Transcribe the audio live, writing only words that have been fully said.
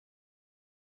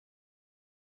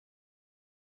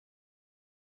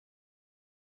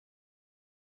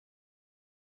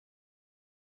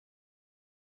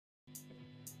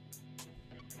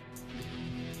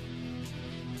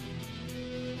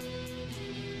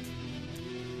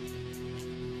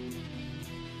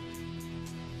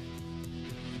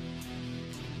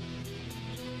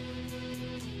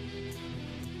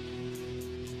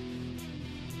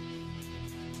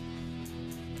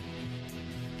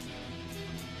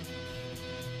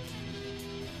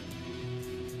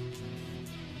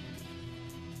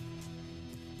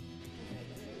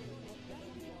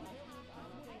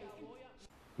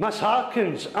Miss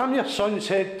Harkins, I'm your son's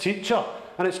head teacher,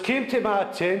 and it's came to my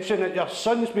attention that your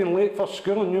son's been late for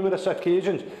school on numerous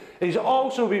occasions. He's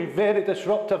also been very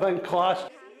disruptive in class.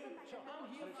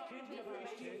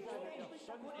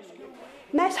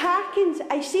 Miss Harkins,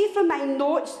 I see from my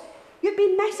notes you've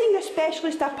been missing your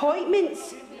specialist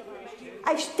appointments.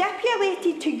 I've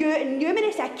stipulated to you on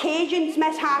numerous occasions,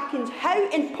 Miss Harkins, how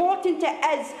important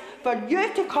it is for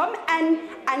you to come in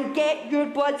and get your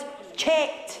bloods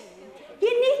checked. You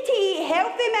need to eat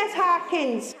healthy, Miss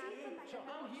Harkins.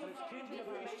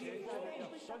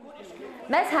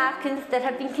 Miss Harkins, there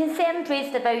have been concerns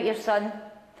raised about your son.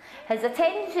 His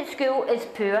attendance at school is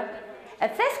poor.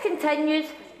 If this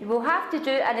continues, you will have to do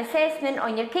an assessment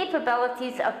on your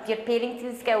capabilities of your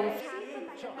parenting skills.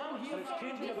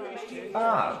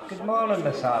 Good morning,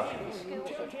 Miss Harkins.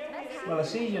 Well, I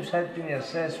see you've had been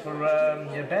assessed for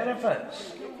your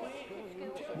benefits.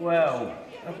 Well,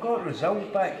 I've got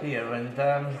results back here, and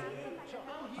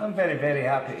I'm very, very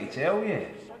happy to tell you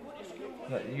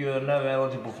that you are now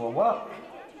eligible for work.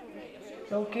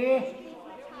 It's okay.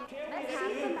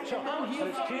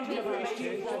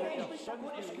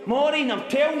 Maureen, I'm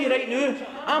telling you right now,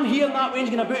 I'm hearing that Wayne's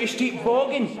going about the street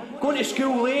bogging, going to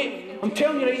school late. I'm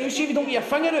telling you right now, see if you don't get your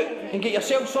finger out and get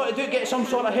yourself sorted out, get some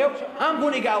sort of help, I'm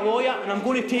going to get a lawyer and I'm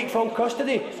going to take full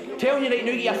custody. Telling you right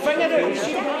now, get your finger out.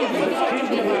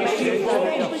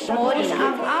 Maureen,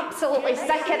 I'm absolutely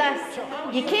sick of this.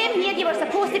 You came here, you were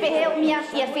supposed to be helping me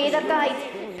after your father died,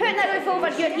 putting a roof over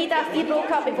your head after you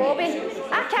broke up with Bobby.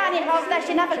 I can't have this,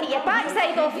 you never get your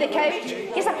backside off the couch.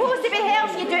 You're supposed to be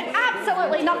helping, you're doing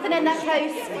absolutely nothing in this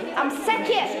house. I'm sick of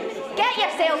it. Get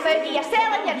yourself out, you're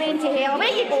selling your brain to hell,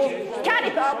 away you go. Can't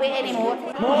put up with it anymore.